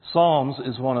Psalms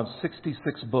is one of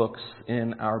 66 books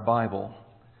in our Bible.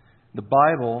 The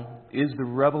Bible is the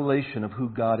revelation of who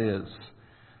God is.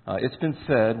 It's been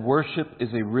said, worship is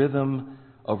a rhythm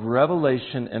of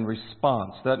revelation and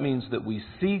response. That means that we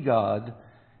see God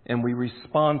and we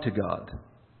respond to God.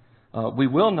 We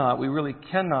really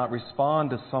cannot respond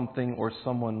to something or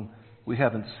someone we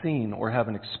haven't seen or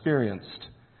haven't experienced.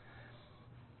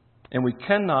 And we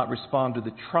cannot respond to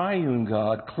the triune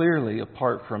God clearly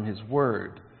apart from His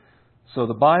Word. So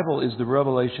the Bible is the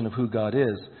revelation of who God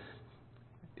is.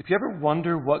 If you ever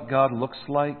wonder what God looks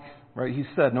like, right? He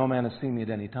said, "No man has seen me at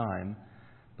any time."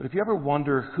 But if you ever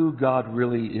wonder who God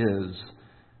really is,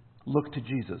 look to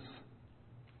Jesus.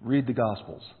 Read the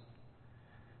Gospels.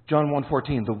 John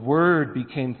 1:14, "The Word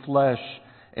became flesh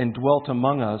and dwelt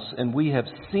among us, and we have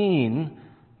seen,"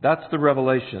 that's the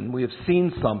revelation, we have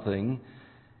seen something,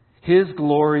 "His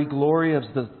glory as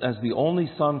the only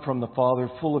Son from the Father,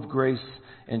 full of grace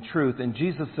and truth." And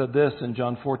Jesus said this in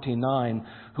John 14:9,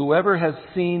 "Whoever has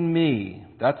seen me,"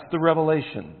 that's the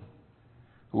revelation,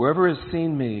 "whoever has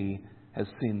seen me has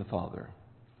seen the Father."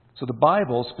 So the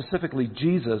Bible, specifically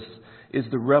Jesus, is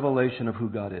the revelation of who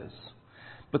God is.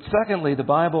 But secondly, the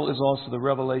Bible is also the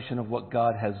revelation of what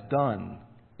God has done.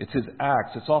 It's His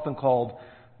acts. It's often called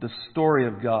the story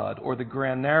of God, or the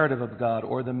grand narrative of God,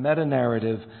 or the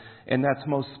meta-narrative, and that's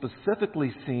most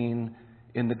specifically seen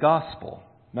in the Gospel,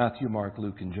 Matthew, Mark,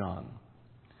 Luke, and John.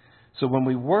 So when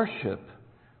we worship,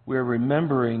 we are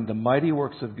remembering the mighty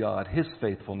works of God, His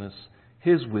faithfulness,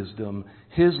 His wisdom,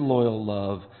 His loyal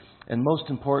love, and most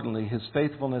importantly, His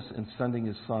faithfulness in sending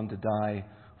His Son to die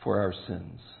for our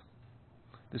sins.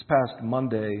 This past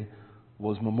Monday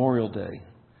was Memorial Day,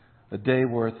 a day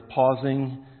worth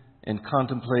pausing and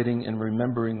contemplating and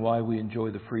remembering why we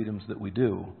enjoy the freedoms that we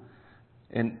do.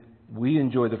 And we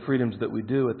enjoy the freedoms that we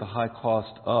do at the high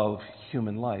cost of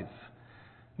human life.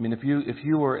 I mean, if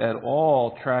you were at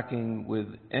all tracking with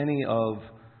any of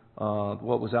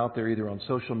what was out there, either on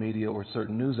social media or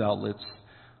certain news outlets,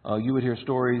 you would hear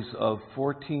stories of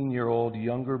 14-year-old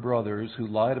younger brothers who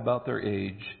lied about their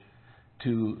age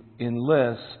to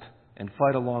enlist and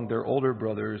fight along their older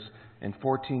brothers, and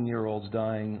 14-year-olds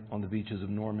dying on the beaches of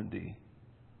Normandy.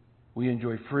 We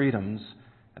enjoy freedoms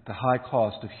at the high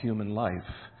cost of human life.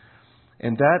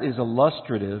 And that is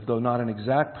illustrative, though not an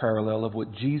exact parallel, of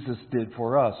what Jesus did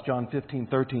for us. John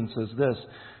 15:13 says this,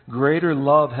 "Greater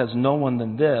love has no one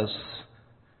than this,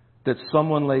 that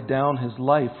someone laid down his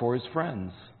life for his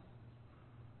friends."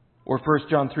 Or 1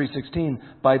 John 3:16,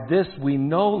 "By this we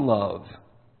know love,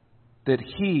 that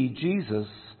He, Jesus,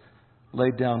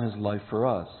 laid down His life for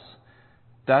us."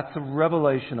 That's a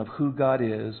revelation of who God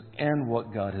is and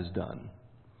what God has done.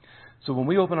 So when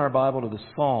we open our Bible to the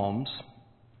Psalms,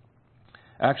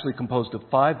 actually composed of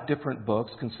 5 different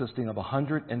books consisting of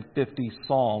 150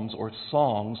 psalms or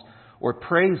songs or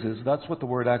praises, that's what the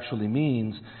word actually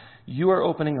means, you are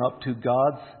opening up to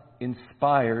God's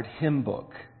inspired hymn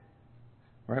book.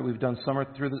 Right? We've done summer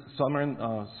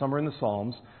in the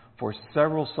Psalms for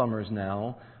several summers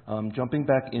now, jumping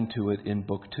back into it in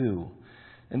Book 2.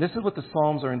 And this is what the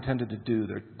Psalms are intended to do.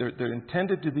 They're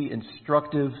intended to be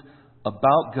instructive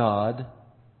about God,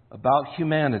 about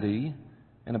humanity,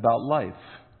 and about life.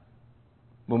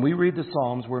 When we read the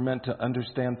Psalms, we're meant to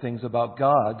understand things about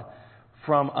God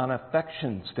from an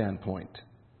affection standpoint,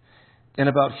 and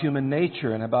about human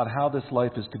nature, and about how this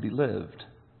life is to be lived.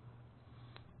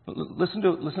 Listen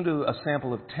to a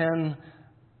sample of 10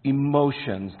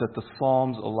 emotions that the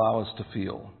Psalms allow us to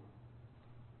feel.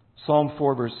 Psalm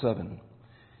 4, verse 7.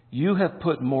 "You have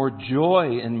put more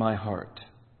joy in my heart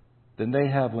than they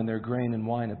have when their grain and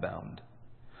wine abound."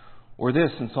 Or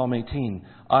this in Psalm 18.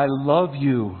 "I love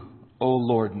you, O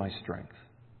Lord, my strength."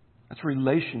 That's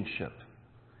relationship.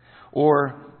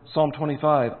 Or Psalm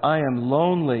 25. "I am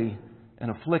lonely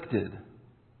and afflicted."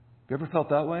 Have you ever felt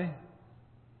that way?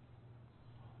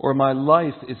 Or "My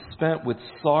life is spent with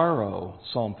sorrow,"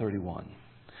 Psalm 31.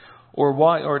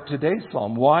 Or today's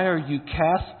psalm, "Why are you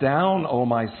cast down, O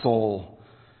my soul?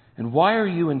 And why are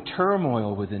you in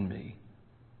turmoil within me?"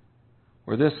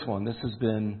 Or this one, this has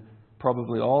been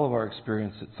probably all of our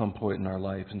experience at some point in our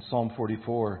life. In Psalm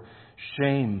 44,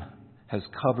 "Shame has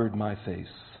covered my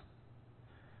face."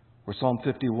 Or Psalm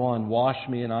 51, "Wash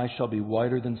me and I shall be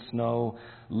whiter than snow.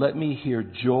 Let me hear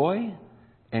joy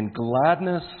and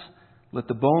gladness. Let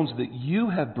the bones that you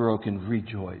have broken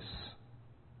rejoice."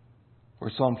 Or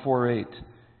Psalm 4:8,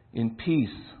 "In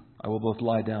peace I will both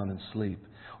lie down and sleep."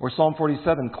 Or Psalm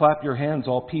 47, "Clap your hands,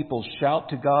 all people. Shout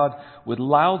to God with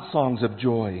loud songs of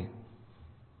joy."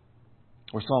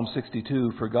 Or Psalm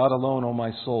 62, "For God alone, O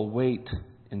my soul, wait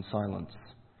in silence,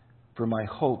 for my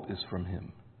hope is from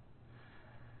Him."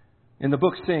 In the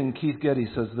book Sing, Keith Getty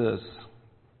says this: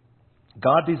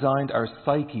 God designed our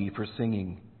psyche for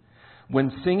singing.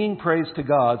 When singing praise to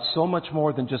God, so much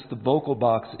more than just the vocal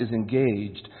box is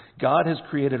engaged, God has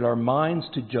created our minds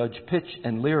to judge pitch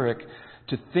and lyric,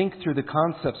 to think through the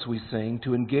concepts we sing,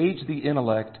 to engage the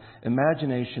intellect,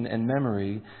 imagination, and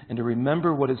memory, and to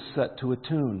remember what is set to a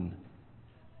tune.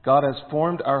 God has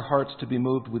formed our hearts to be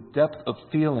moved with depth of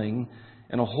feeling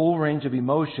and a whole range of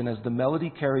emotion as the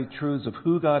melody-carried truths of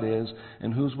who God is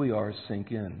and whose we are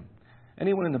sink in.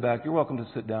 Anyone in the back, you're welcome to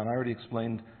sit down. I already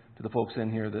explained to the folks in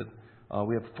here that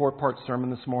we have a 4-part sermon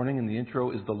this morning, and the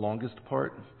intro is the longest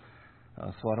part.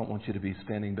 So I don't want you to be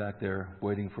standing back there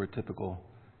waiting for a typical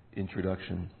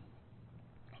introduction.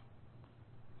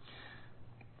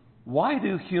 Why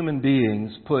do human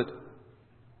beings put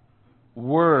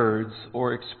words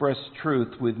or express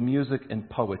truth with music and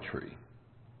poetry?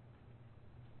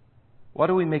 Why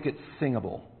do we make it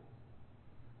singable?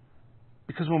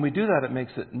 Because when we do that, it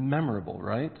makes it memorable,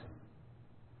 right?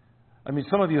 I mean,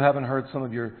 some of you haven't heard some of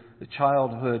the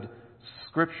childhood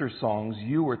scripture songs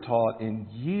you were taught in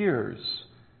years,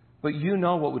 but you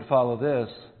know what would follow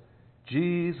this.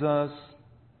 Jesus.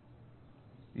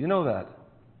 You know that,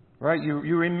 right?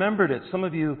 You remembered it. Some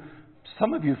of you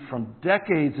from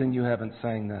decades, and you haven't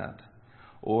sang that.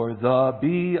 Or the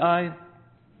B-I,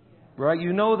 right?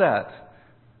 You know that.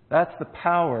 That's the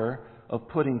power of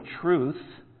putting truth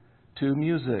to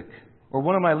music. Or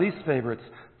one of my least favorites,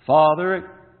 Father.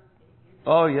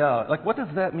 Oh, yeah. Like, what does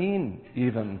that mean,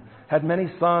 even? Had many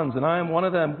sons, and I am one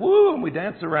of them. Woo! And we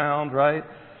dance around, right?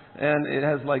 And it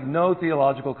has, like, no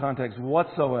theological context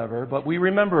whatsoever, but we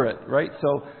remember it, right?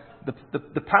 So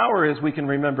the power is we can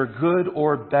remember good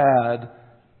or bad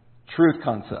truth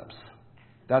concepts.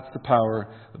 That's the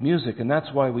power of music, and that's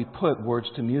why we put words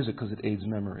to music, because it aids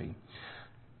memory.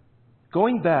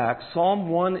 Going back, Psalm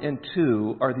 1 and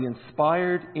 2 are the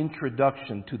inspired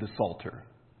introduction to the Psalter.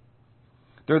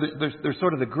 They're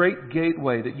sort of the great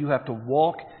gateway that you have to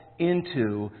walk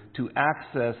into to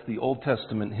access the Old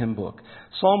Testament hymn book.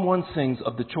 Psalm 1 sings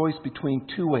of the choice between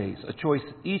two ways, a choice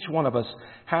each one of us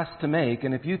has to make.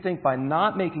 And if you think by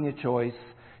not making a choice,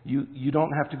 you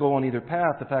don't have to go on either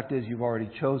path, the fact is you've already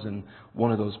chosen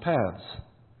one of those paths.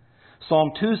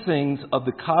 Psalm 2 sings of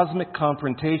the cosmic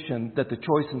confrontation that the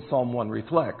choice in Psalm 1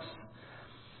 reflects.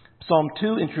 Psalm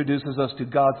 2 introduces us to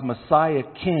God's Messiah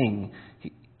King.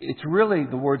 It's really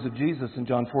the words of Jesus in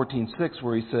John 14:6,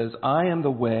 where he says, I am the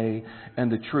way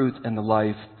and the truth and the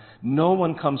life. No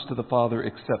one comes to the Father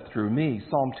except through me.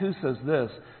 Psalm 2 says this: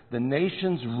 the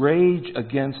nations rage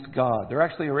against God. They're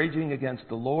actually raging against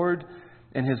the Lord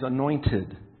and His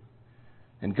anointed.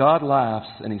 And God laughs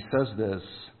and He says this: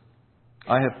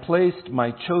 I have placed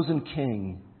my chosen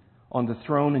King on the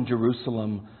throne in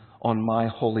Jerusalem, on my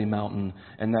holy mountain.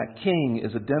 And that King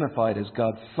is identified as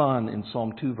God's Son in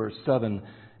Psalm 2, verse 7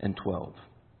 and 12.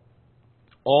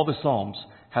 All the Psalms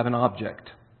have an object.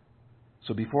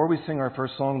 So before we sing our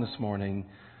first song this morning,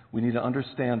 we need to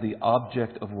understand the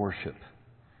object of worship.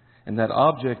 And that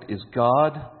object is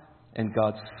God and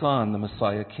God's Son, the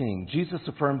Messiah King. Jesus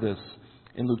affirmed this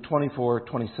in Luke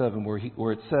 24:27,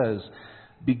 where it says,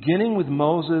 beginning with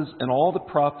Moses and all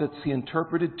the prophets, He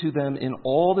interpreted to them in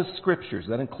all the Scriptures,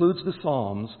 that includes the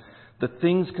Psalms, the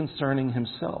things concerning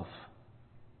Himself.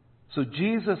 So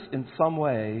Jesus, in some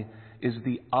way, is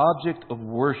the object of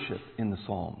worship in the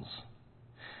Psalms.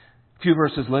 A few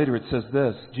verses later it says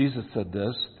this, Jesus said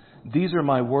this: these are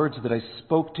my words that I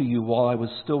spoke to you while I was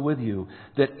still with you,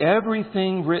 that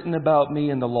everything written about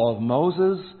me in the law of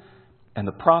Moses and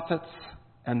the prophets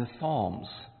and the Psalms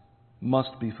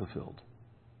must be fulfilled.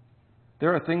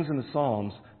 There are things in the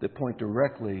Psalms that point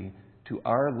directly to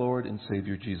our Lord and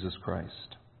Savior Jesus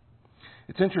Christ.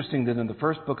 It's interesting that in the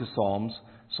first book of Psalms,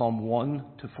 Psalm 1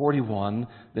 to 41,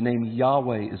 the name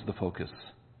Yahweh is the focus.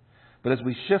 But as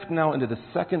we shift now into the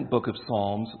second book of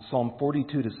Psalms, Psalm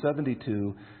 42 to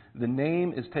 72, the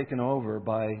name is taken over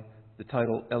by the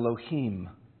title Elohim.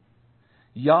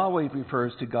 Yahweh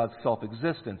refers to God's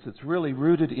self-existence. It's really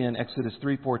rooted in Exodus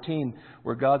 3:14,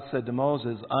 where God said to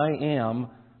Moses, I am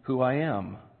who I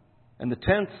am. And the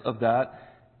tense of that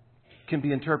can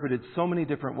be interpreted so many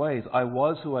different ways. I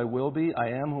was who I will be. I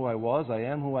am who I was. I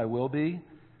am who I will be.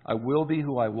 I will be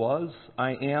who I was.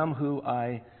 I am who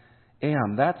I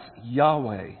am. That's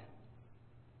Yahweh.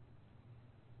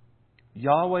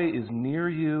 Yahweh is near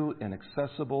you and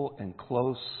accessible and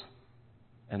close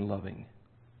and loving.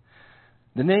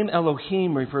 The name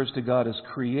Elohim refers to God as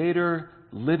Creator,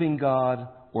 living God,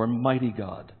 or mighty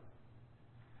God.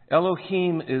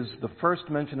 Elohim is the first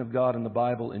mention of God in the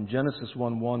Bible in Genesis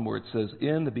 1:1, where it says,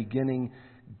 in the beginning,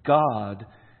 God.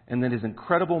 and that His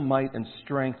incredible might and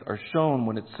strength are shown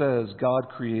when it says God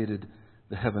created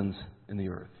the heavens and the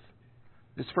earth.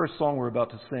 This first song we're about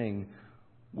to sing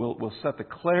will set the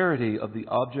clarity of the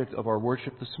object of our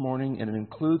worship this morning, and it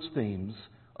includes themes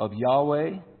of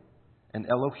Yahweh and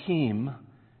Elohim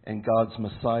and God's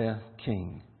Messiah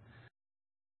King.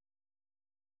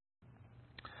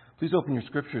 Please open your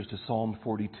scriptures to Psalm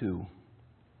 42.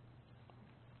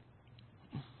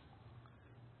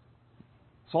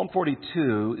 Psalm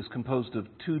 42 is composed of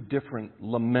two different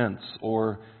laments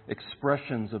or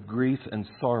expressions of grief and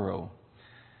sorrow.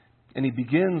 And he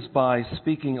begins by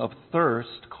speaking of thirst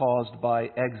caused by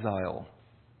exile.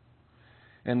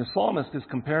 And the psalmist is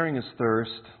comparing his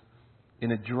thirst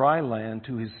in a dry land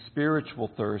to his spiritual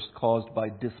thirst caused by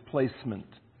displacement.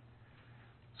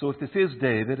 So if this is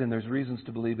David, and there's reasons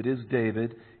to believe it is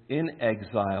David, in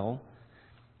exile,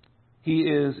 he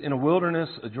is in a wilderness,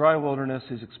 a dry wilderness.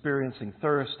 He's experiencing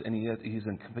thirst, and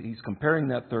he's comparing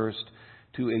that thirst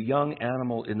to a young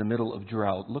animal in the middle of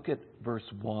drought. Look at verse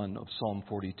 1 of Psalm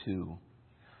 42.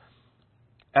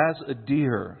 As a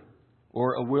deer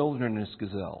or a wilderness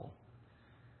gazelle,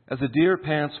 as a deer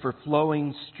pants for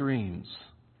flowing streams.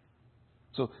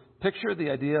 So picture the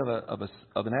idea of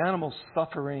an animal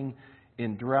suffering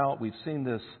in drought. We've seen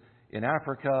this in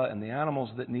Africa, and the animals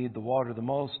that need the water the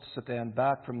most stand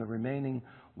back from the remaining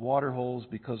water holes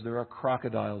because there are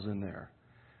crocodiles in there.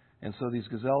 And so these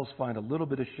gazelles find a little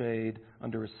bit of shade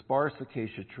under a sparse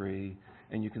acacia tree,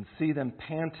 and you can see them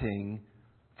panting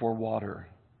for water.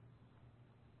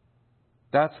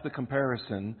 That's the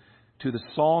comparison to the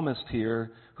psalmist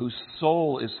here, whose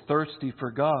soul is thirsty for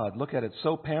God. Look at it.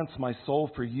 So pants my soul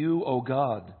for you, O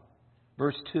God.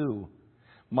 Verse 2.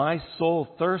 My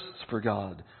soul thirsts for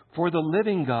God, for the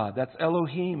living God. That's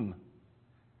Elohim.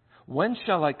 When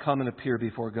shall I come and appear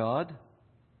before God?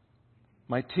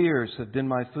 My tears have been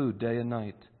my food day and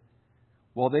night,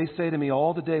 while they say to me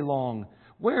all the day long,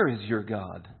 where is your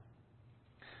God?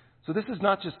 So this is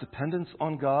not just dependence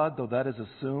on God, though that is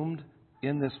assumed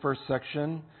in this first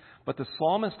section, but the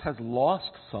psalmist has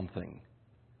lost something.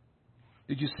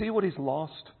 Did you see what he's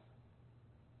lost?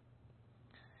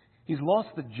 He's lost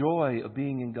the joy of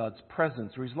being in God's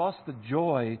presence, or he's lost the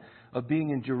joy of being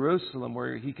in Jerusalem,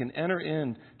 where he can enter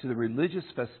into the religious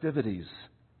festivities.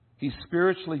 He's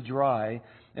spiritually dry,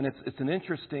 and it's an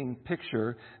interesting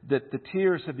picture that the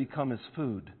tears have become his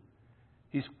food.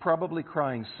 He's probably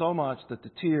crying so much that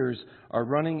the tears are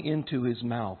running into his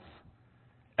mouth.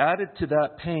 Added to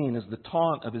that pain is the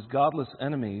taunt of his godless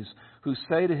enemies, who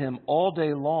say to him all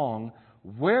day long,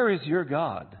 where is your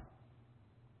God?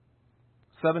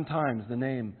 7 times the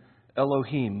name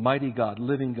Elohim, mighty God,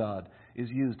 living God, is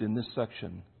used in this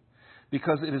section.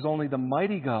 Because it is only the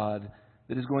mighty God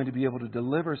that is going to be able to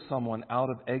deliver someone out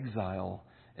of exile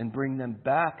and bring them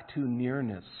back to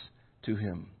nearness to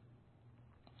Him.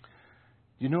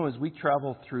 You know, as we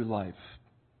travel through life,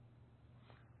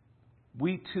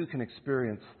 we too can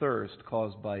experience thirst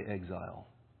caused by exile.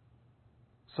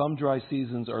 Some dry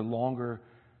seasons are longer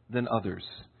than others.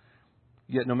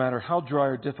 Yet no matter how dry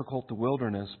or difficult the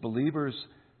wilderness, believers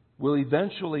will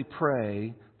eventually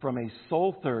pray from a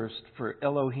soul thirst for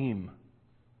Elohim,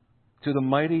 to the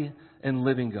mighty and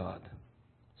living God.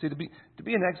 See, to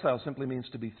be in exile simply means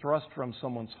to be thrust from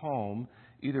someone's home,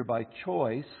 either by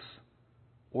choice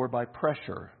or by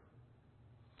pressure.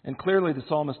 And clearly the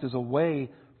psalmist is away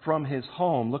from his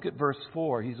home. Look at verse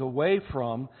 4. He's away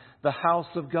from the house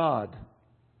of God,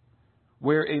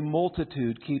 where a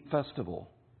multitude keep festival.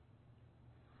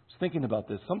 I was thinking about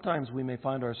this. Sometimes we may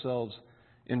find ourselves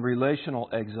in relational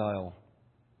exile,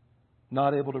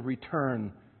 not able to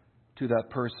return to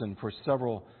that person for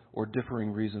several or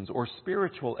differing reasons, or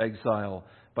spiritual exile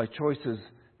by choices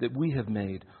that we have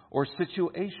made, or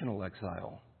situational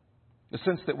exile, the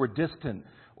sense that we're distant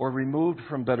or removed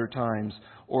from better times,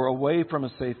 or away from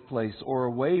a safe place, or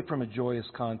away from a joyous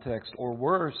context, or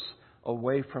worse,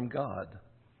 away from God.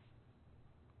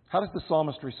 How does the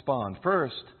psalmist respond?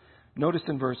 First, notice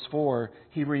in verse 4,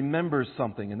 he remembers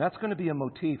something. And that's going to be a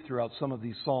motif throughout some of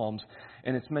these psalms.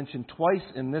 And it's mentioned twice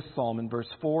in this psalm in verse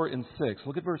 4 and 6.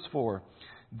 Look at verse 4.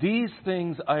 These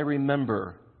things I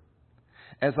remember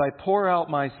as I pour out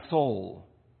my soul,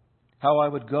 how I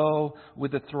would go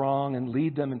with the throng and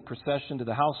lead them in procession to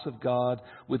the house of God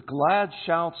with glad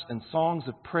shouts and songs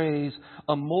of praise,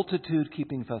 a multitude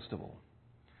keeping festival.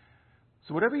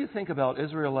 So whatever you think about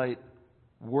Israelite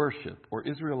worship or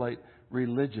Israelite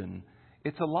religion,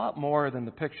 it's a lot more than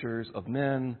the pictures of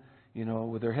men,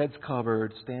 with their heads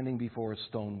covered, standing before a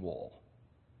stone wall.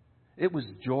 It was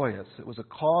joyous. It was a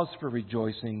cause for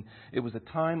rejoicing. It was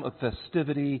a time of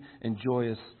festivity and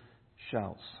joyous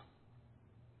shouts.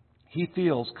 he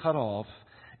feels cut off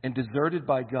and deserted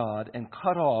by God and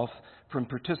cut off from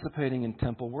participating in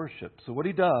temple worship. So what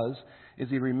he does is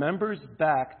he remembers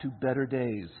back to better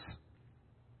days.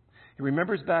 He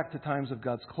remembers back to times of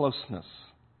God's closeness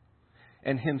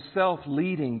and himself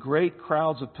leading great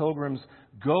crowds of pilgrims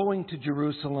going to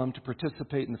Jerusalem to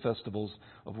participate in the festivals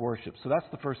of worship. So that's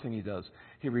the first thing he does.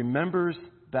 He remembers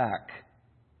back.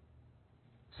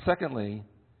 Secondly,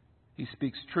 he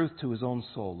speaks truth to his own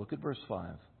soul. Look at verse 5.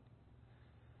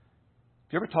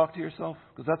 Do you ever talk to yourself?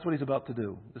 Because that's what he's about to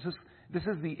do. This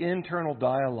is the internal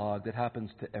dialogue that happens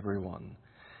to everyone.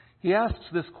 He asks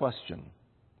this question: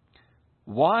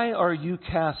 why are you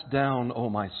cast down, O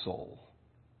my soul?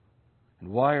 And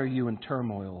why are you in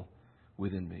turmoil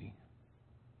within me?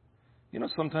 You know,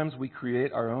 sometimes we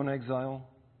create our own exile,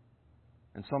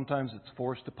 and sometimes it's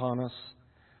forced upon us.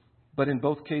 But in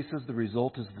both cases, the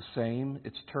result is the same.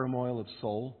 It's turmoil of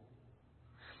soul.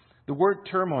 The word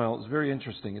turmoil is very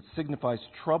interesting. It signifies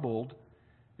troubled.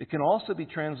 It can also be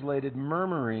translated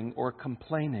murmuring or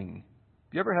complaining.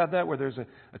 Have you ever had that, where there's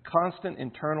a constant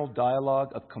internal dialogue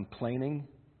of complaining?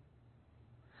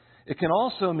 It can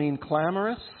also mean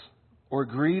clamorous or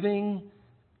grieving.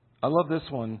 I love this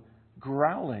one,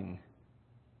 growling.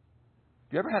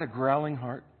 Have you ever had a growling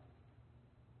heart?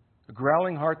 A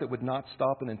growling heart that would not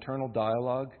stop an internal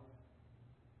dialogue.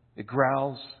 It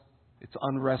growls. It's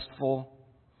unrestful.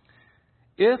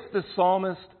 If the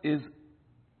psalmist is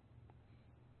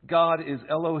God is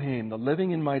Elohim, the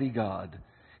living and mighty God,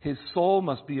 his soul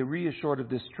must be reassured of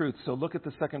this truth. So look at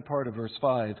the second part of verse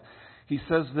 5. He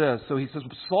says this. So he says,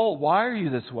 soul, why are you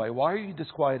this way? Why are you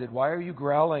disquieted? Why are you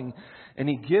growling? And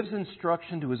he gives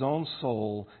instruction to his own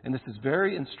soul. And this is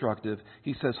very instructive.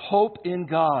 He says, hope in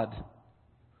God.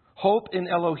 Hope in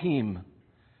Elohim.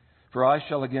 For I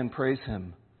shall again praise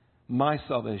him, my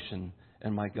salvation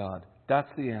and my God. That's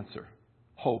the answer.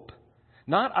 Hope.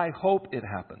 Not I hope it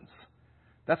happens.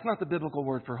 That's not the biblical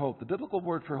word for hope. The biblical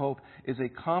word for hope is a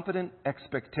confident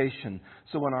expectation.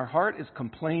 So when our heart is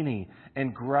complaining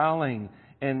and growling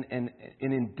and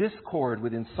in discord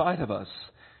with inside of us,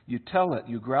 you tell it,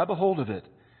 you grab a hold of it,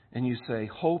 and you say,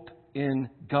 hope in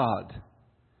God.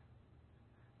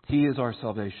 He is our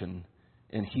salvation,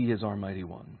 and He is our mighty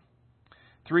one.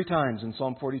 3 times in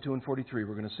Psalm 42 and 43,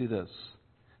 we're going to see this.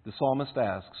 The psalmist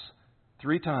asks,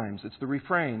 3 times, it's the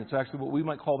refrain, it's actually what we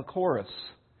might call the chorus.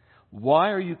 Why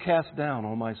are you cast down,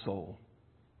 O my soul?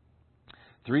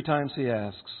 3 times he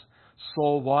asks,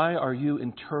 soul, why are you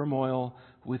in turmoil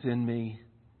within me?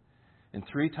 And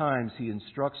 3 times he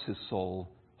instructs his soul,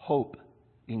 hope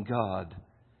in God,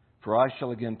 for I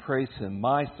shall again praise him,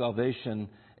 my salvation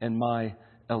and my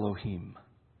Elohim.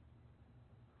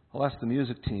 I'll ask the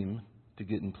music team to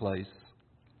get in place.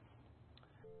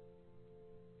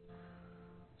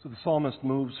 So the psalmist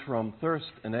moves from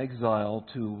thirst and exile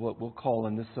to what we'll call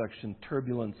in this section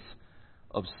turbulence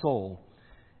of soul.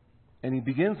 And he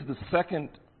begins the second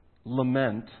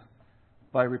lament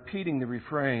by repeating the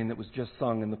refrain that was just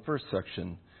sung in the first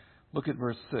section. Look at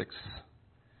verse 6.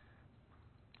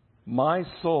 My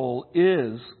soul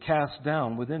is cast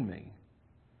down within me.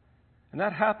 And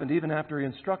that happened even after he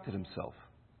instructed himself.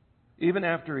 Even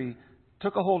after he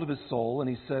took a hold of his soul and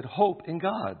he said, hope in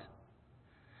God.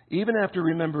 Even after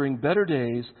remembering better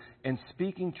days and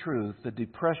speaking truth, the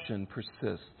depression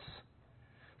persists.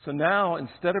 So now,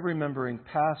 instead of remembering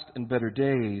past and better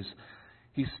days,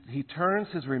 he turns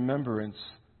his remembrance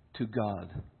to God.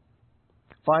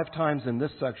 5 times in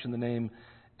this section, the name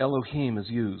Elohim is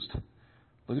used.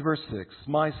 Look at verse 6.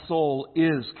 My soul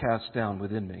is cast down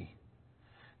within me.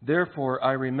 Therefore,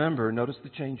 I remember, notice the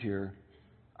change here,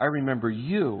 I remember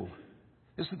you.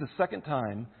 This is the second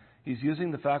time he's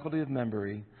using the faculty of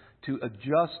memory to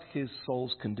adjust his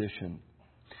soul's condition.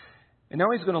 And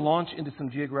now he's going to launch into some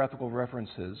geographical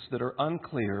references that are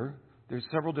unclear. There's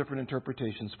several different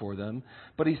interpretations for them.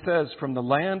 But he says, from the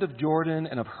land of Jordan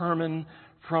and of Hermon,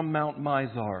 from Mount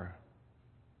Mizar.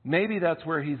 Maybe that's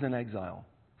where he's in exile,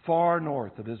 far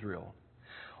north of Israel.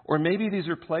 Or maybe these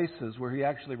are places where he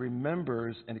actually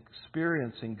remembers and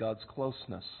experiencing God's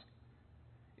closeness.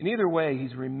 In either way,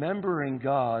 he's remembering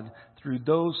God through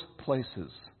those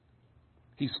places.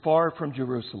 He's far from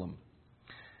Jerusalem.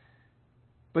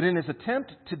 But in his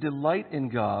attempt to delight in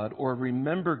God or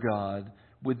remember God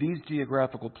with these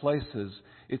geographical places,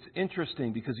 it's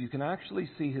interesting because you can actually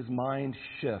see his mind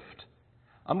shift.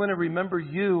 I'm going to remember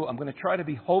you. I'm going to try to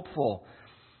be hopeful.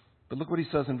 But look what he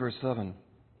says in verse 7.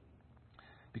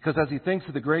 Because as he thinks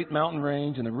of the great mountain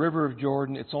range and the river of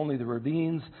Jordan, it's only the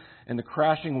ravines and the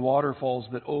crashing waterfalls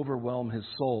that overwhelm his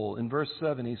soul. In verse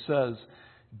 7 he says,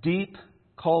 deep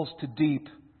calls to deep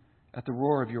at the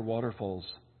roar of your waterfalls.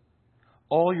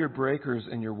 All your breakers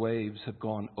and your waves have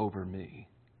gone over me.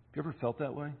 Have you ever felt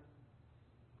that way?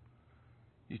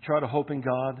 You try to hope in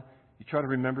God. You try to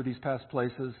remember these past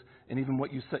places. And even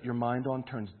what you set your mind on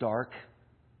turns dark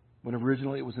when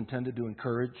originally it was intended to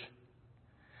encourage.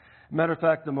 Matter of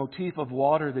fact, the motif of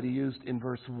water that he used in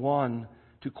verse 1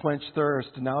 to quench thirst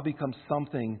now becomes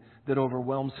something that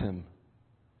overwhelms him.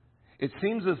 It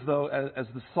seems as though as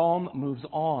the psalm moves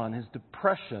on, his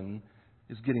depression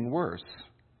is getting worse.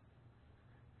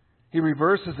 He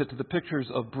reverses it to the pictures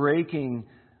of breaking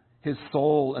his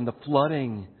soul and the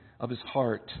flooding of his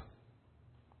heart.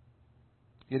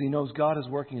 Yet he knows God is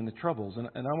working in the troubles. And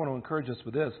I want to encourage us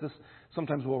with this.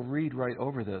 Sometimes we'll read right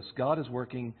over this. God is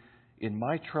working in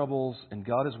my troubles and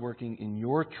God is working in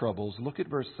your troubles. Look at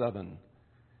verse 7.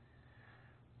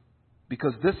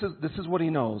 Because this is what he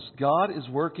knows. God is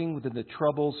working within the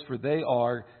troubles, for they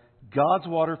are God's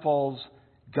waterfalls,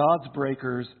 God's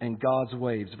breakers, and God's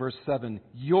waves. Verse 7,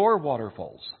 your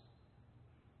waterfalls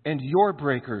and your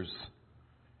breakers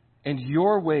and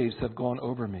your waves have gone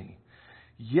over me.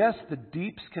 Yes, the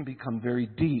deeps can become very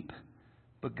deep,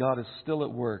 but God is still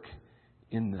at work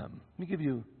in them. Let me give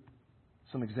you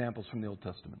some examples from the Old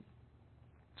Testament.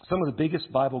 Some of the biggest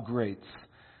Bible greats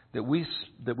that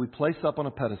we place up on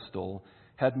a pedestal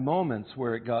had moments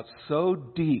where it got so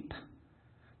deep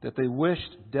that they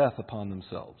wished death upon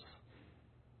themselves.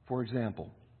 For example,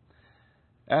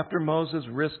 after Moses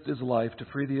risked his life to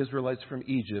free the Israelites from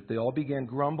Egypt, they all began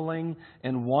grumbling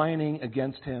and whining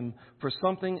against him for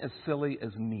something as silly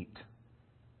as meat.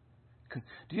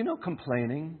 Do you know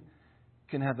complaining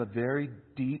can have a very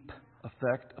deep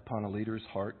effect upon a leader's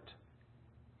heart?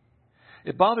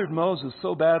 It bothered Moses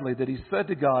so badly that he said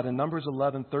to God in Numbers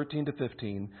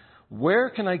 11:13-15, where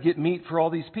can I get meat for all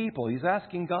these people? He's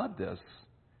asking God this.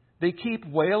 They keep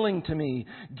wailing to me,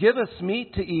 give us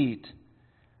meat to eat.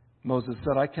 Moses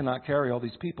said, I cannot carry all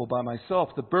these people by myself.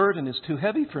 The burden is too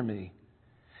heavy for me.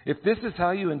 If this is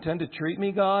how you intend to treat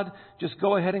me, God, just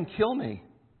go ahead and kill me.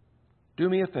 Do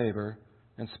me a favor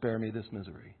and spare me this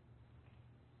misery.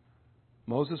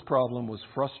 Moses' problem was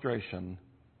frustration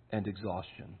and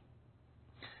exhaustion.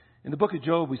 In the book of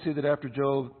Job, we see that after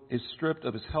Job is stripped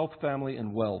of his health, family,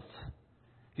 and wealth,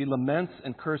 he laments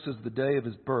and curses the day of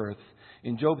his birth.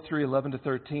 In Job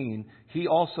 3:11-13, he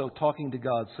also, talking to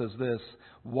God, says this,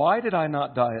 why did I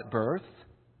not die at birth?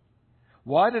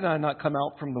 Why did I not come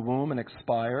out from the womb and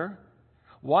expire?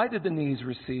 Why did the knees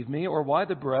receive me, or why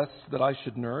the breasts that I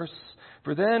should nurse?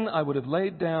 For then I would have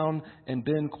laid down and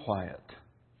been quiet.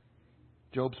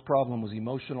 Job's problem was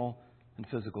emotional and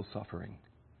physical suffering.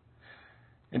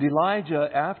 And Elijah,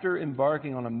 after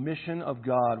embarking on a mission of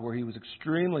God where he was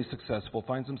extremely successful,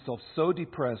 finds himself so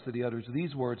depressed that he utters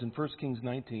these words in 1 Kings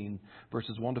 19,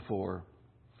 verses 1-4.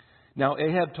 Now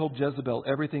Ahab told Jezebel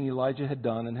everything Elijah had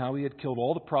done and how he had killed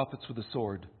all the prophets with the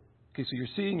sword. Okay, so you're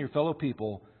seeing your fellow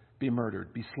people be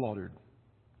murdered, be slaughtered.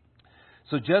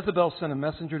 So Jezebel sent a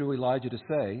messenger to Elijah to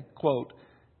say, quote,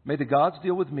 may the gods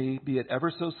deal with me, be it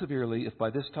ever so severely, if by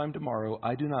this time tomorrow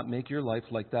I do not make your life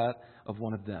like that of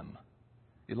one of them.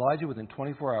 Elijah, within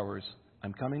 24 hours,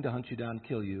 I'm coming to hunt you down and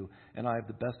kill you, and I have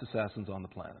the best assassins on the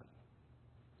planet.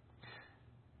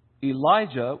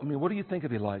 Elijah, what do you think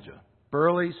of Elijah?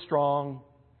 Burly, strong,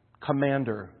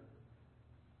 commander.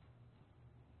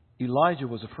 Elijah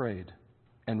was afraid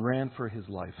and ran for his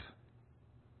life.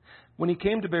 When he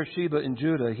came to Beersheba in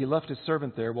Judah, he left his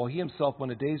servant there while he himself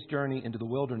went a day's journey into the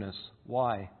wilderness.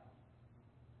 Why?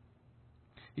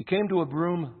 He came to a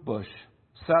broom bush,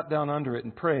 sat down under it,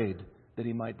 and prayed that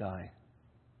he might die.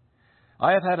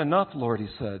 I have had enough, Lord, he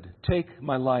said. Take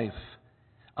my life.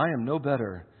 I am no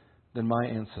better than my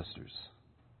ancestors.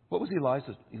 What was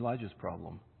Elijah's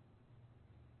problem?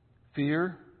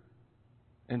 Fear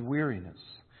and weariness.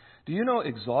 Do you know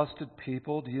exhausted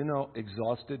people, do you know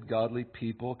exhausted godly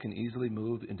people can easily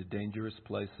move into dangerous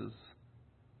places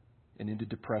and into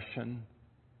depression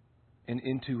and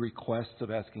into requests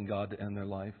of asking God to end their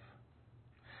life?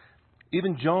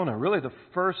 Even Jonah, really the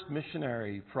first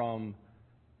missionary from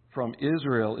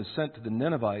Israel, is sent to the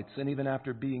Ninevites, and even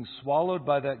after being swallowed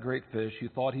by that great fish, you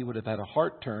thought he would have had a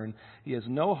heart turn. He has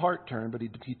no heart turn, but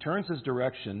he turns his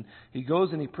direction. He goes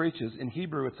and he preaches. In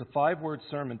Hebrew, it's a 5-word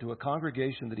sermon to a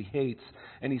congregation that he hates,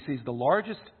 and he sees the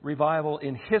largest revival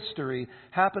in history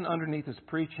happen underneath his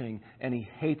preaching, and he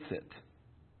hates it.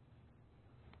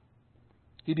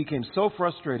 He became so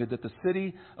frustrated that the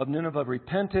city of Nineveh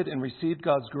repented and received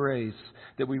God's grace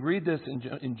that we read this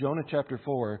in Jonah chapter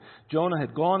 4. Jonah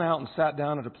had gone out and sat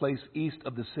down at a place east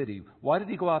of the city. Why did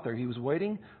he go out there? He was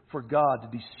waiting for God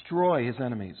to destroy his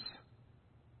enemies.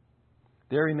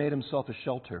 There he made himself a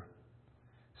shelter,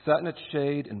 sat in its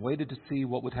shade, and waited to see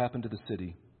what would happen to the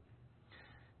city.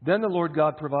 Then the Lord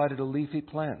God provided a leafy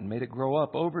plant and made it grow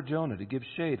up over Jonah to give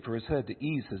shade for his head to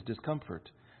ease his discomfort.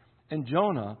 And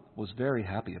Jonah was very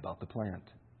happy about the plant.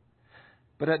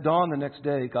 But at dawn the next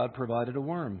day, God provided a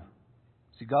worm.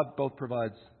 See, God both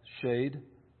provides shade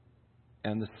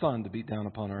and the sun to beat down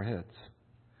upon our heads.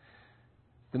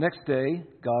 The next day,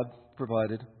 God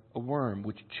provided a worm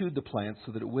which chewed the plant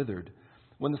so that it withered.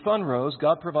 When the sun rose,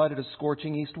 God provided a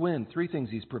scorching east wind. 3 things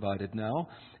He's provided now.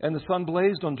 And the sun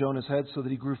blazed on Jonah's head so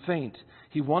that he grew faint.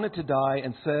 He wanted to die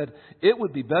and said, "It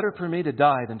would be better for me to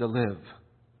die than to live."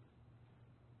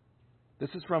 This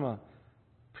is from a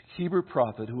Hebrew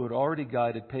prophet who had already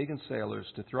guided pagan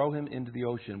sailors to throw him into the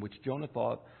ocean, which Jonah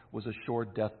thought was a sure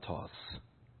death toss.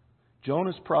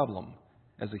 Jonah's problem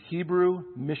as a Hebrew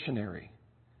missionary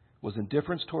was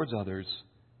indifference towards others,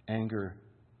 anger,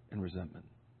 and resentment.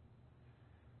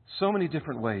 So many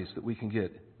different ways that we can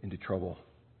get into trouble.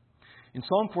 In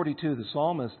Psalm 42, the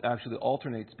psalmist actually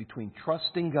alternates between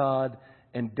trusting God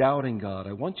and doubting God.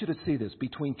 I want you to see this.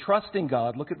 Between trusting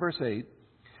God, look at verse 8.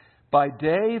 By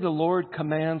day the Lord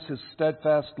commands His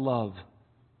steadfast love,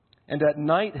 and at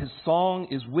night His song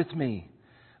is with me,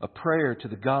 a prayer to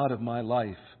the God of my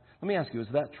life. Let me ask you, is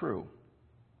that true?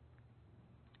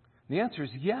 The answer is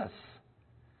yes.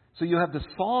 So you have the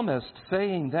psalmist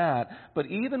saying that, but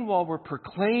even while we're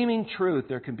proclaiming truth,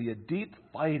 there can be a deep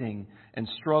fighting and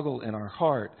struggle in our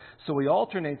heart. So he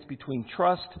alternates between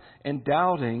trust and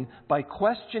doubting by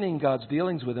questioning God's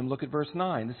dealings with him. Look at verse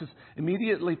 9. This is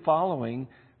immediately following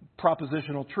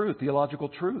propositional truth, theological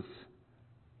truth.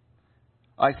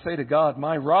 I say to God,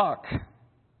 my rock,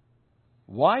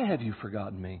 why have you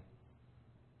forgotten me?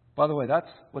 By the way, that's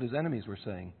what his enemies were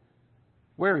saying.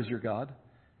 Where is your God?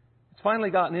 It's finally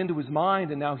gotten into his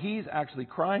mind, and now he's actually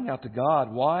crying out to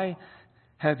God, why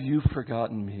have you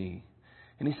forgotten me?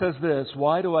 And he says this,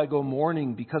 why do I go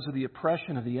mourning because of the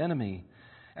oppression of the enemy?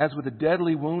 As with a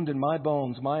deadly wound in my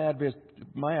bones, my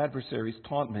adversaries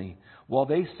taunt me, while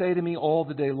they say to me all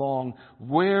the day long,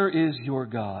 where is your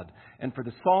God? And for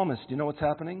the psalmist, you know what's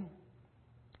happening?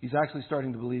 He's actually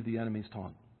starting to believe the enemy's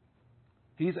taunt.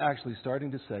 He's actually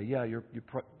starting to say, yeah,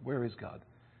 where is God?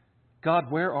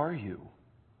 God, where are you?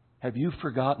 Have you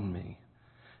forgotten me?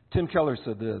 Tim Keller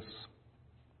said this,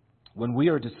 when we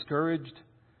are discouraged,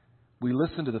 we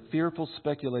listen to the fearful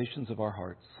speculations of our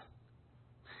hearts.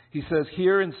 He says,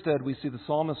 here instead we see the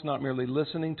psalmist not merely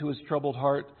listening to his troubled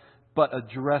heart, but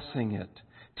addressing it,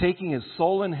 taking his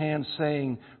soul in hand,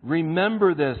 saying,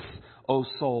 remember this, O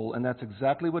soul. And that's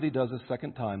exactly what he does a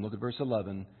second time. Look at verse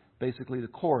 11, basically the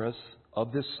chorus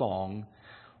of this song.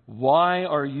 Why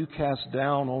are you cast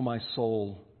down, O my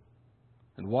soul?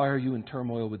 And why are you in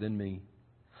turmoil within me?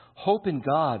 Hope in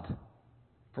God,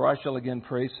 for I shall again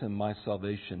praise Him, my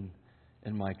salvation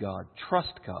and my God.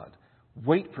 Trust God.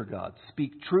 Wait for God.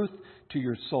 Speak truth to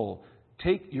your soul.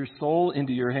 Take your soul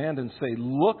into your hand and say,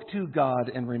 look to God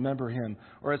and remember Him.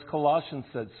 Or as Colossians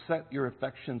said, set your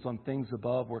affections on things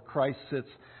above where Christ sits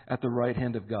at the right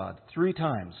hand of God. 3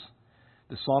 times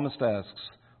the psalmist asks,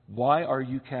 why are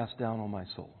you cast down, O my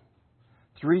soul?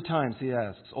 3 times he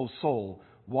asks, O soul,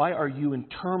 why are you in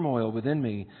turmoil within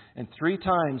me? And 3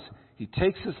 times he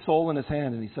takes his soul in his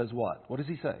hand and he says what? What does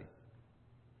he say?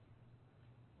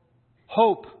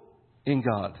 Hope in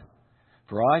God.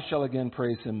 For I shall again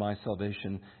praise Him, my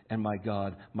salvation and my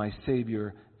God, my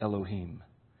Savior Elohim.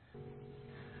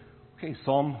 Okay,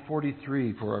 Psalm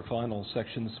 43 for our final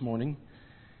section this morning.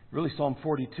 Really, Psalm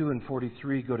 42 and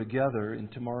 43 go together. In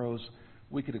tomorrow's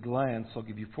Week at a Glance, I'll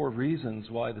give you 4 reasons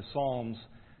why the Psalms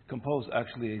compose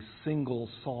actually a single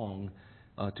song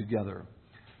together.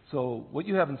 So what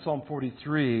you have in Psalm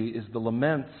 43 is the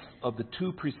laments of the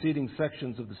 2 preceding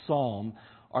sections of the psalm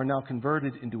are now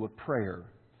converted into a prayer.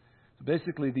 So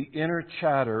basically, the inner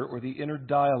chatter or the inner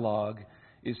dialogue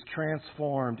is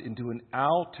transformed into an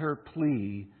outer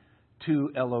plea to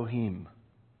Elohim.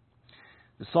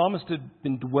 The psalmist had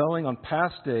been dwelling on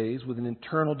past days with an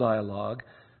internal dialogue.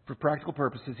 For practical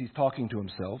purposes, he's talking to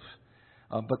himself.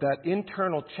 But that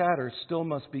internal chatter still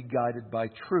must be guided by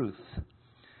truth.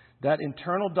 That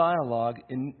internal dialogue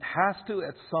has to,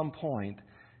 at some point,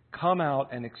 come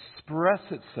out and express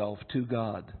itself to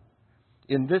God.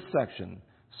 In this section,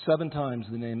 7 times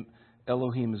the name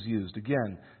Elohim is used.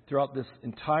 Again, throughout this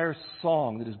entire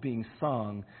song that is being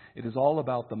sung, it is all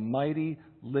about the mighty,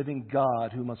 living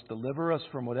God who must deliver us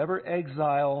from whatever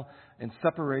exile and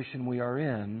separation we are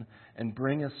in and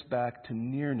bring us back to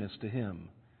nearness to Him.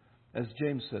 As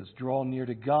James says, draw near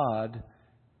to God,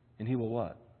 and He will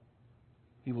what?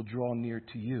 He will draw near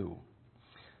to you.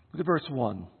 Look at verse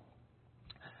 1.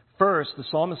 First, the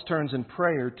psalmist turns in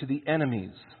prayer to the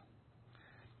enemies.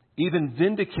 Even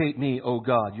vindicate me, O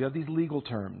God. You have these legal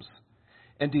terms.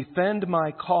 And defend my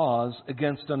cause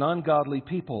against an ungodly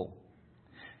people.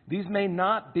 These may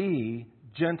not be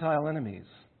Gentile enemies.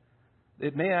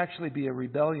 It may actually be a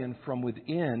rebellion from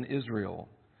within Israel.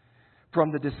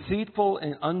 From the deceitful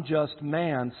and unjust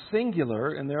man,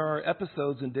 singular, and there are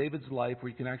episodes in David's life where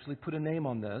you can actually put a name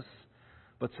on this,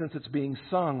 but since it's being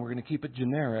sung, we're going to keep it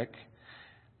generic.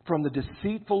 From the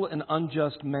deceitful and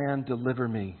unjust man, deliver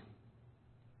me.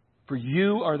 For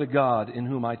you are the God in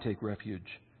whom I take refuge.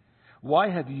 Why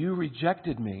have you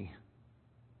rejected me?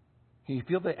 Can you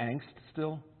feel the angst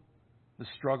still? The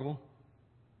struggle?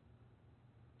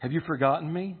 Have you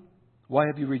forgotten me? Why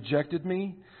have you rejected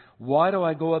me? Why do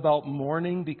I go about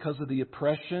mourning because of the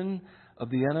oppression of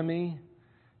the enemy?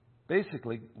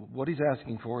 Basically, what he's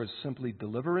asking for is simply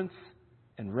deliverance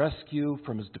and rescue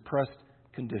from his depressed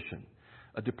condition.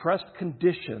 A depressed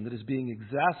condition that is being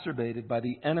exacerbated by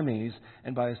the enemies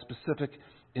and by a specific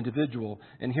individual.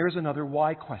 And here's another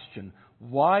why question.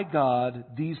 Why, God,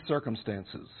 these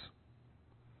circumstances?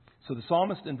 So the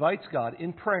psalmist invites God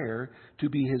in prayer to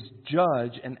be his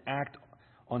judge and act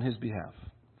on his behalf.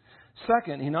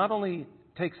 Second, he not only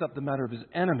takes up the matter of his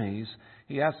enemies,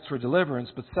 he asks for deliverance,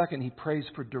 but second, he prays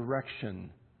for direction.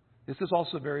 This is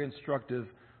also very instructive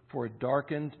for a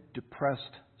darkened, depressed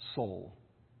soul.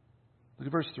 Look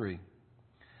at verse 3.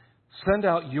 Send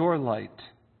out your light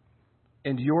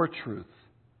and your truth.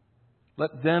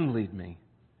 Let them lead me.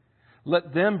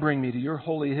 Let them bring me to your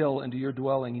holy hill and to your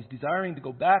dwelling. He's desiring to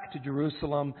go back to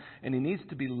Jerusalem, and he needs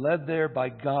to be led there by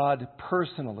God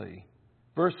personally.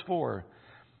 Verse 4.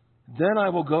 Then I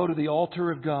will go to the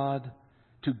altar of God,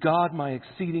 to God my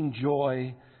exceeding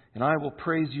joy, and I will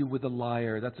praise you with a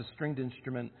lyre. That's a stringed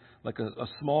instrument, like a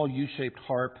small U-shaped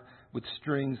harp with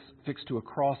strings fixed to a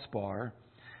crossbar.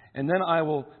 And then I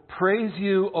will praise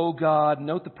you, O God.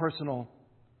 Note the personal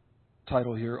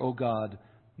title here, O God,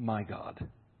 my God.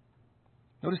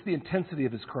 Notice the intensity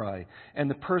of his cry and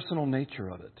the personal nature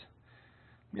of it.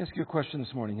 Let me ask you a question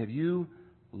this morning. Have you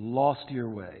lost your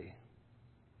way?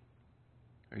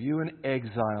 Are you in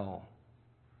exile?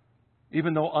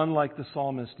 Even though, unlike the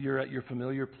psalmist, you're at your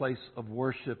familiar place of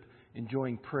worship,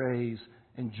 enjoying praise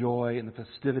and joy and the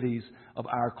festivities of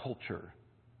our culture.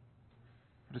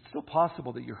 But it's still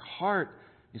possible that your heart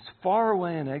is far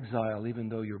away in exile, even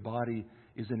though your body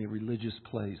is in a religious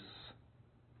place.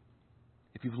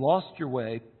 If you've lost your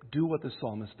way, do what the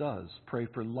psalmist does. Pray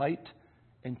for light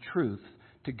and truth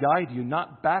to guide you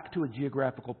not back to a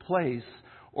geographical place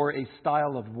or a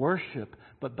style of worship,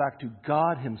 but back to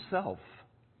God Himself.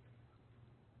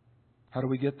 How do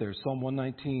we get there? Psalm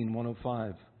 119,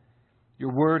 105.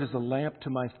 Your word is a lamp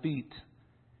to my feet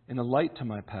and a light to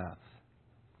my path.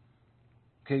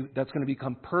 Okay, that's going to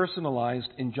become personalized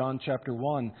in John chapter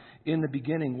 1. In the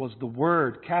beginning was the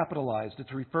Word, capitalized.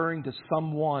 It's referring to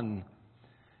someone.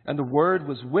 And the Word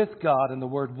was with God, and the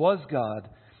Word was God.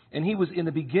 And He was in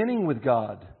the beginning with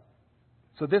God.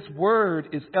 So this Word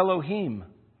is Elohim.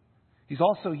 He's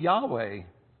also Yahweh.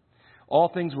 All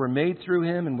things were made through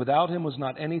Him, and without Him was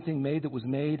not anything made that was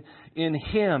made. In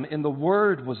Him, in the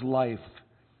Word, was life.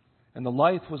 And the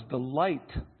life was the light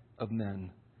of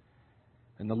men.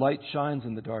 And the light shines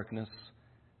in the darkness,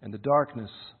 and the darkness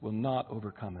will not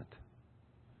overcome it.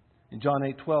 In John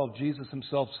 8:12, Jesus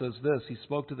Himself says this. He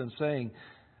spoke to them saying,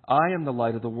 I am the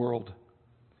light of the world.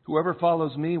 Whoever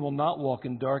follows me will not walk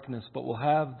in darkness, but will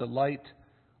have the light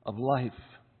of life.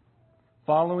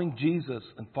 Following Jesus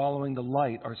and following the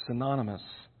light are synonymous.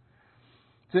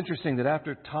 It's interesting that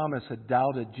after Thomas had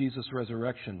doubted Jesus'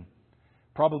 resurrection,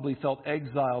 probably felt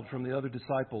exiled from the other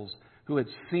disciples who had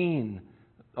seen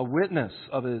a witness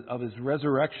of his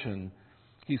resurrection,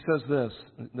 he says this,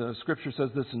 the Scripture says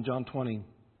this in John 20.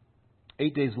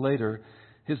 8 days later,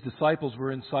 His disciples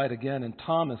were inside again, and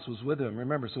Thomas was with Him.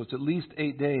 Remember, so it's at least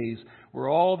 8 days where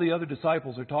all the other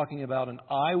disciples are talking about an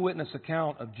eyewitness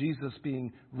account of Jesus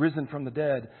being risen from the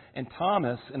dead, and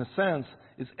Thomas, in a sense,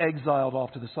 is exiled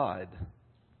off to the side.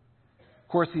 Of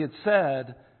course, he had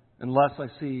said, unless I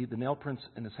see the nail prints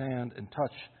in His hand and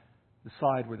touch the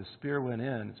side where the spear went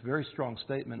in, it's a very strong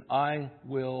statement, I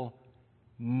will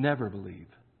never believe.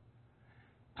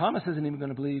 Thomas isn't even going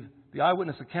to believe the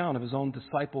eyewitness account of his own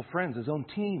disciple friends, his own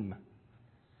team.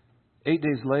 8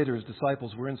 days later, His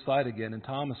disciples were inside again, and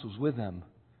Thomas was with them.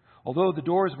 Although the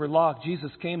doors were locked,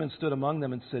 Jesus came and stood among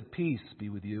them and said, Peace be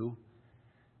with you.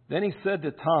 Then He said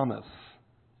to Thomas,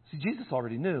 see, Jesus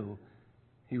already knew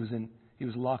he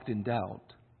was locked in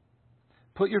doubt.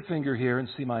 Put your finger here and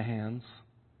see my hands,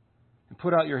 and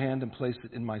put out your hand and place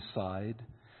it in my side.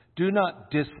 Do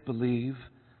not disbelieve,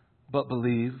 but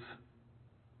believe.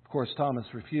 course, Thomas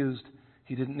refused.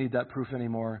 He didn't need that proof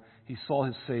anymore. He saw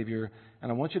his Savior.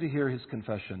 And I want you to hear his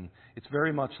confession. It's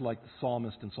very much like the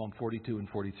psalmist in Psalm 42 and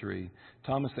 43.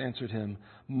 Thomas answered him,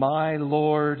 "My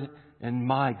Lord and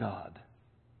my God."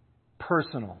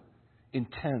 Personal,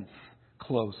 intense,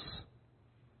 close.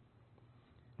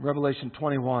 Revelation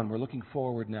 21, we're looking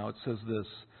forward now. It says this,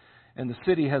 "And the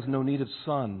city has no need of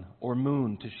sun or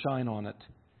moon to shine on it.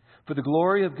 For the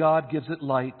glory of God gives it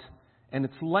light, and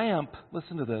its lamp,"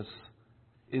 listen to this,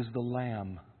 "is the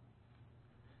Lamb."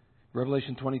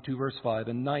 Revelation 22, verse 5,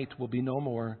 "And night will be no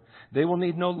more. They will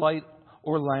need no light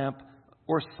or lamp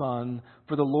or sun,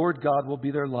 for the Lord God will be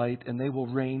their light, and they will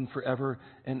reign forever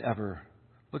and ever."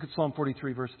 Look at Psalm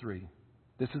 43, verse 3.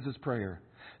 This is his prayer.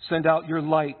 "Send out your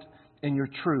light and your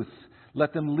truth.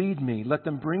 Let them lead me. Let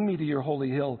them bring me to your holy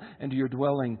hill and to your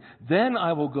dwelling. Then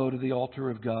I will go to the altar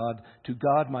of God, to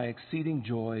God my exceeding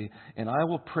joy, and I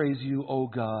will praise you, O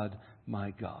God,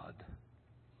 my God."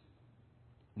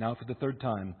 Now for the third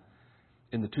time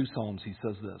in the two Psalms, he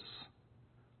says this,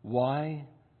 "Why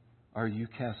are you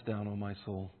cast down, O my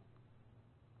soul?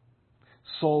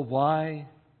 Soul, why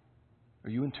are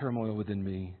you in turmoil within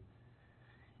me?"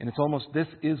 And it's almost, this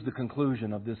is the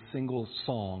conclusion of this single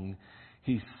song.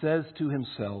 He says to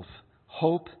himself,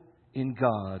 "Hope in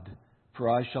God, for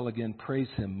I shall again praise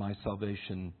him, my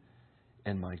salvation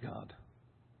and my God."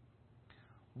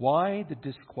 Why the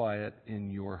disquiet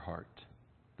in your heart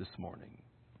this morning?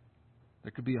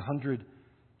 There could be 100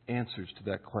 answers to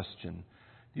that question.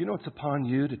 Do you know it's upon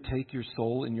you to take your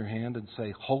soul in your hand and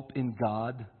say, "Hope in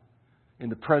God," in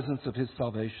the presence of his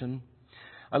salvation?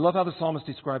 I love how the psalmist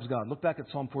describes God. Look back at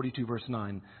Psalm 42, verse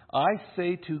 9. "I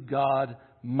say to God,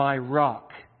 my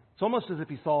rock." It's almost as if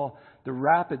he saw the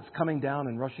rapids coming down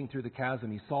and rushing through the chasm.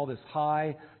 He saw this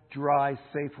high, dry,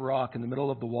 safe rock in the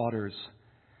middle of the waters.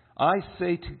 "I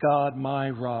say to God, my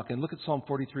rock." And look at Psalm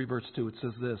 43, verse 2. It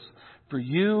says this, "For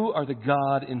you are the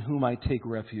God in whom I take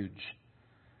refuge."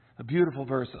 A beautiful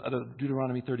verse out of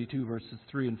Deuteronomy 32, verses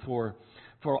 3 and 4.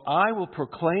 "For I will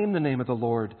proclaim the name of the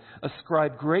Lord,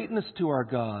 ascribe greatness to our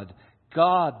God,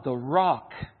 God the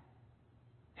rock.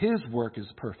 His work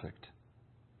is perfect."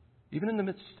 Even in the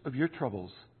midst of your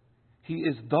troubles, he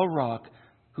is the rock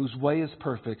whose way is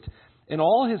perfect, and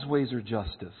all his ways are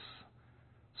justice.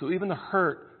 So even the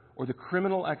hurt or the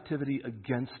criminal activity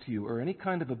against you or any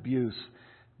kind of abuse,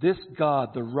 this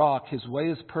God, the rock, his way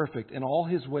is perfect, and all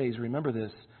his ways, remember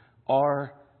this,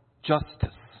 are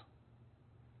justice.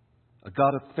 A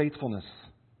God of faithfulness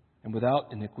and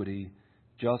without iniquity,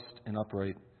 just and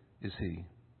upright is he.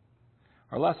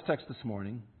 Our last text this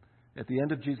morning, at the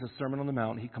end of Jesus' Sermon on the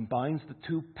Mount, he combines the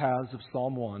two paths of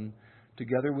Psalm 1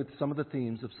 together with some of the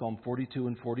themes of Psalm 42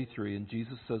 and 43, and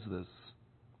Jesus says this,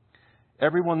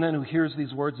 "Everyone then who hears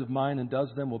these words of mine and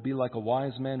does them will be like a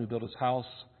wise man who built his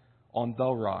house on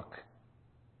the rock.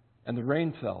 And the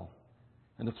rain fell,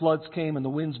 and the floods came, and the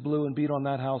winds blew and beat on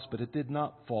that house, but it did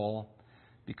not fall,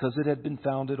 because it had been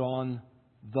founded on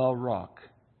the rock.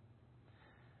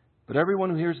 But everyone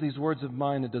who hears these words of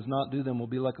mine and does not do them will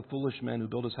be like a foolish man who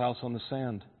built his house on the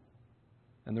sand.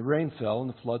 And the rain fell, and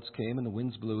the floods came, and the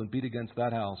winds blew and beat against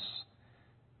that house,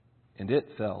 and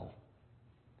it fell,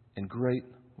 and great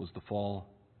was the fall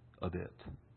of it."